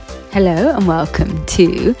Hello and welcome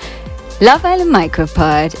to Love Island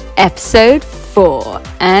Micropod episode 4,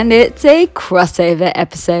 and it's a crossover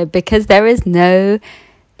episode because there is no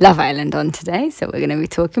Love Island on today, so we're going to be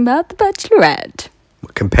talking about The Bachelorette.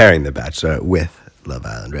 We're comparing The Bachelorette with Love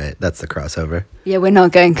Island, right? That's the crossover. Yeah, we're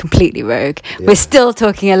not going completely rogue. Yeah. We're still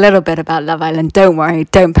talking a little bit about Love Island. Don't worry,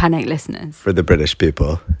 don't panic, listeners. For the British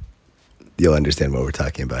people, you'll understand what we're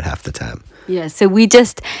talking about half the time. Yeah, so we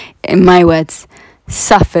just, in my words,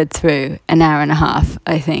 suffered through an hour and a half,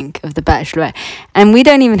 I think, of The Bachelorette. And we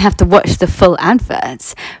don't even have to watch the full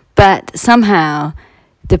adverts. But somehow,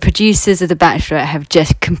 the producers of The Bachelorette have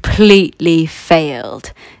just completely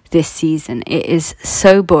failed this season. It is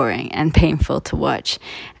so boring and painful to watch.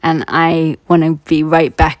 And I want to be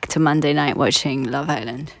right back to Monday night watching Love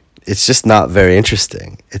Island. It's just not very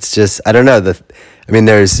interesting. It's just, I don't know.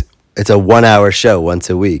 It's a 1 hour show once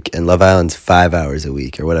a week, and Love Island's 5 hours a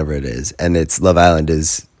week or whatever it is. And Love Island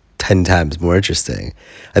is 10 times more interesting.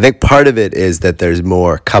 I think part of it is that there's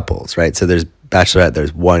more couples, right? So there's Bachelorette,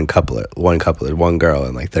 there's one couple, there's one girl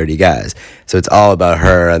and like 30 guys. So it's all about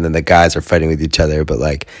her, and then the guys are fighting with each other. But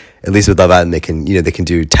like, at least with Love Island, they can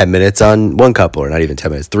do 10 minutes on one couple, or not even 10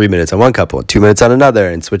 minutes, 3 minutes on one couple, and 2 minutes on another,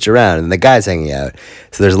 and switch around, and the guys hanging out.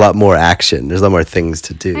 So there's a lot more action. There's a lot more things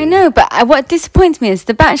to do. I know, but what disappoints me is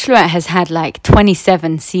The Bachelorette has had like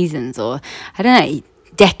 27 seasons, or I don't know,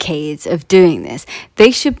 decades of doing this.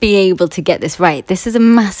 They should be able to get this right. This is a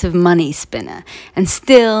massive money spinner, and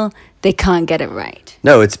still they can't get it right.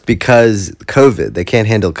 No, it's because COVID. They can't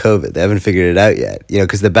handle COVID. They haven't figured it out yet.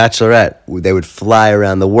 Because The Bachelorette, they would fly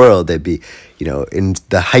around the world. They'd be, in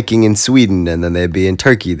the hiking in Sweden, and then they'd be in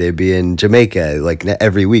Turkey. They'd be in Jamaica. Like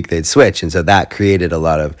every week they'd switch. And so that created a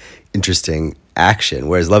lot of interesting action.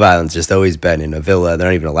 Whereas Love Island's just always been in a villa. They're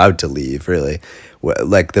not even allowed to leave, really.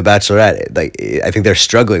 Like The Bachelorette, I think they're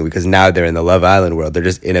struggling because now they're in the Love Island world. They're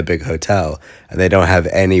just in a big hotel, and they don't have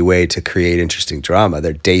any way to create interesting drama.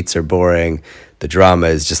 Their dates are boring. The drama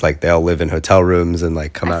is just like they all live in hotel rooms and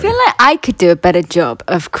like come out. I feel like I could do a better job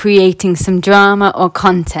of creating some drama or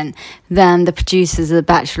content than the producers of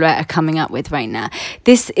The Bachelorette are coming up with right now.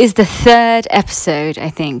 This is the third episode,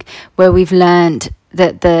 I think, where we've learned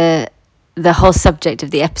that the whole subject of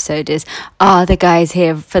the episode is, are the guys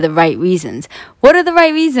here for the right reasons? What are the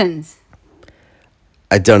right reasons?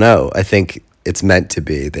 I don't know. I think it's meant to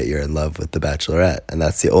be that you're in love with The Bachelorette, and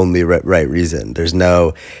that's the only right reason.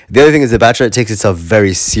 The other thing is The Bachelorette takes itself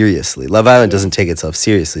very seriously. Love Island doesn't take itself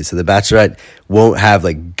seriously, so The Bachelorette won't have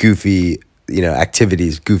like goofy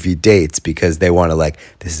activities, goofy dates, because they want to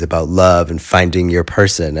this is about love and finding your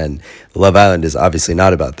person, and Love Island is obviously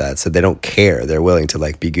not about that, so they don't care. They're willing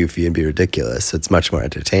to be goofy and be ridiculous. So it's much more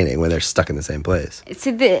entertaining when they're stuck in the same place.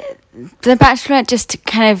 So the Bachelorette just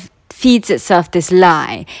kind of feeds itself this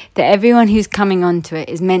lie that everyone who's coming onto it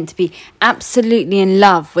is meant to be absolutely in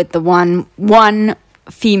love with the one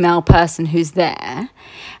female person who's there,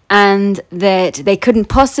 and that they couldn't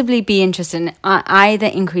possibly be interested in either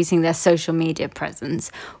increasing their social media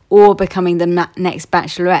presence or becoming the next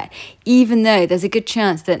Bachelorette, even though there's a good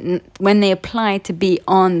chance that when they applied to be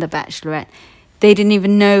on The Bachelorette, they didn't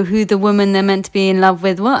even know who the woman they're meant to be in love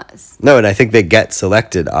with was. No, and I think they get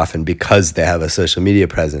selected often because they have a social media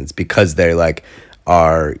presence, because they're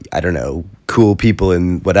are, I don't know, cool people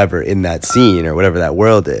in that scene or whatever that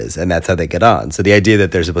world is, and that's how they get on. So the idea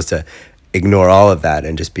that they're supposed to ignore all of that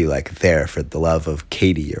and just be there for the love of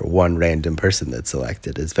Katie or one random person that's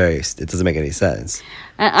selected it doesn't make any sense.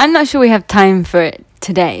 I'm not sure we have time for it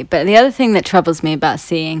today, but the other thing that troubles me about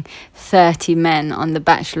seeing 30 men on The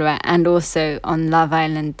Bachelorette and also on Love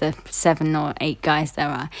Island, the 7 or 8 guys there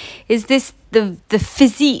are, is the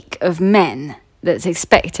physique of men that's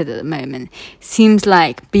expected at the moment seems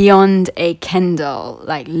like beyond a Ken doll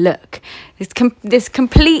look. This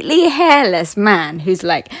completely hairless man who's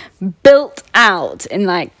built out and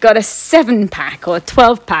got a 7-pack or a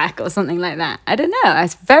 12-pack or something like that. I don't know.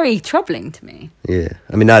 It's very troubling to me. Yeah,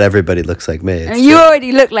 I mean, not everybody looks like me. You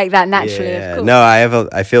already look like that naturally, yeah. Of course. No,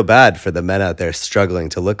 I feel bad for the men out there struggling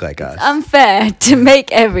to look like us. It's unfair to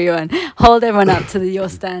make hold everyone up to your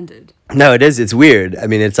standard. No, it is. It's weird. I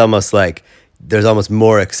mean, it's almost there's almost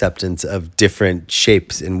more acceptance of different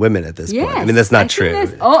shapes in women at this point. I mean, that's not true.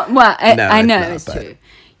 I know it's true.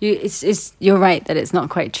 You're right that it's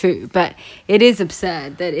not quite true, but it is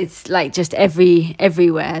absurd that it's just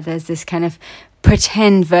everywhere there's this kind of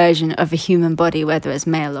pretend version of a human body, whether it's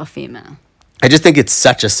male or female. I just think it's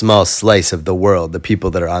such a small slice of the world, the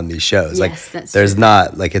people that are on these shows. Yes, that's there's true.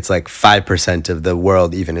 not, it's 5% of the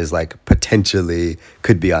world even is potentially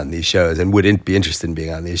could be on these shows and wouldn't be interested in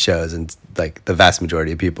being on these shows. And the vast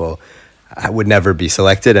majority of people would never be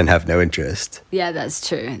selected and have no interest. Yeah, that's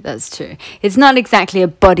true. That's true. It's not exactly a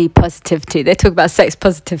body positivity. They talk about sex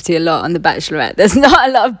positivity a lot on The Bachelorette. There's not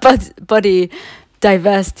a lot of body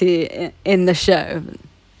diversity in the show.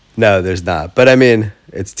 No, there's not. But I mean,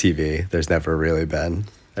 it's TV. There's never really been.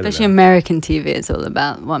 Especially American TV, it's all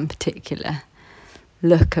about one particular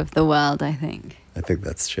look of the world, I think. I think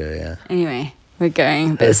that's true, yeah. Anyway, we're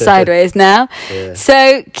going a bit sideways now. Yeah.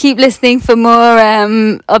 So keep listening for more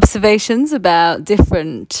observations about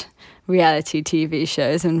different reality TV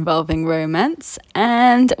shows involving romance.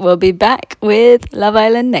 And we'll be back with Love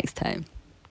Island next time.